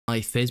my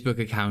Facebook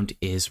account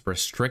is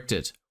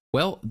restricted.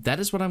 Well,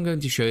 that is what I'm going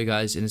to show you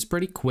guys in this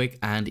pretty quick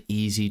and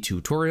easy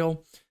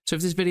tutorial. So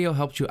if this video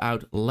helped you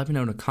out, let me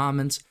know in the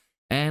comments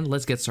and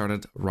let's get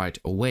started right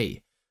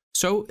away.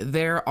 So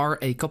there are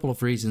a couple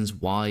of reasons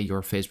why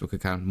your Facebook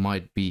account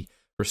might be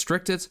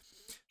restricted.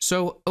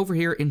 So over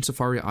here in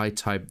Safari, I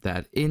typed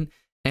that in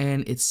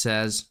and it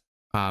says,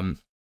 number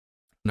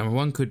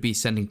one could be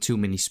sending too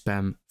many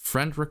spam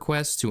friend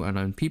requests to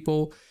unknown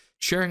people,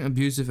 sharing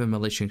abusive and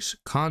malicious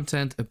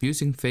content,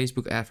 abusing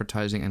Facebook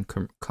advertising and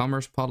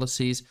commerce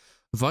policies,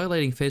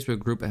 violating Facebook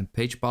group and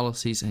page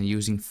policies, and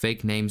using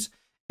fake names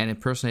and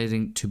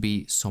impersonating to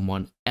be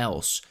someone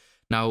else.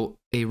 Now,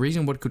 a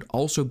reason what could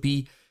also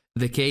be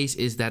the case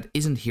is that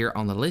isn't here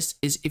on the list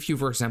is if you,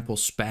 for example,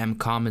 spam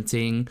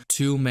commenting,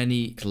 too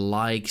many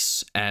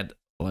likes at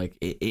like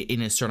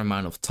in a certain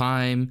amount of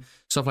time,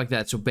 stuff like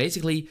that. So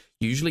basically,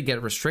 you usually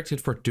get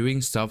restricted for doing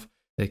stuff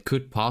that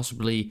could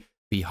possibly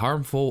be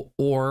harmful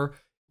or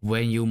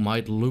when you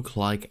might look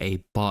like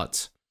a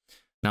bot.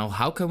 Now,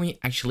 how can we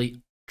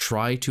actually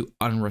try to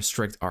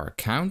unrestrict our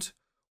account?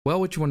 Well,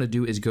 what you want to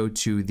do is go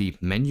to the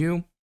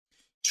menu,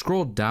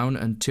 scroll down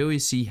until you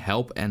see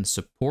help and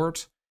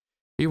support.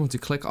 You want to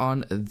click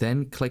on,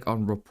 then click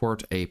on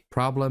report a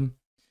problem.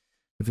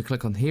 If you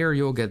click on here,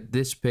 you'll get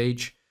this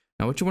page.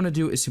 Now, what you want to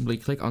do is simply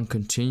click on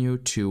continue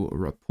to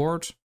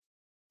report.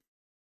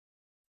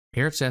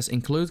 Here it says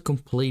include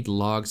complete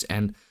logs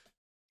and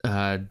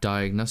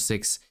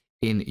diagnostics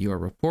in your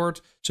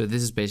report. So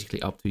this is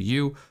basically up to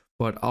you,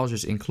 but I'll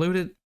just include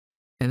it.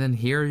 And then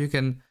here you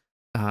can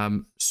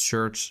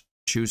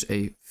choose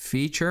a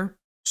feature.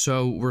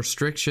 So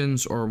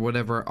restrictions or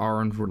whatever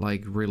aren't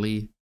like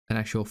really an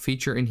actual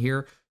feature in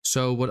here.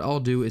 So what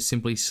I'll do is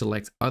simply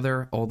select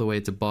other all the way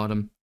at the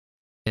bottom.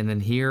 And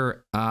then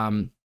here,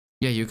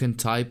 yeah, you can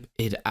type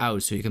it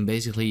out. So you can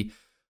basically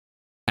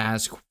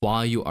ask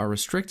why you are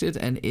restricted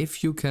and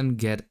if you can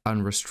get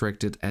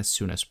unrestricted as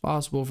soon as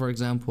possible, for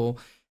example.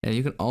 And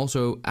you can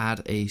also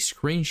add a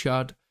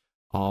screenshot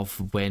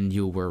of when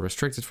you were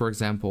restricted, for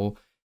example.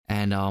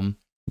 And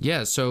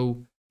yeah,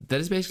 so that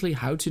is basically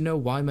how to know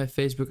why my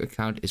Facebook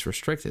account is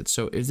restricted.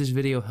 So if this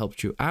video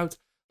helped you out,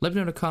 let me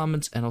know in the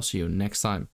comments and I'll see you next time.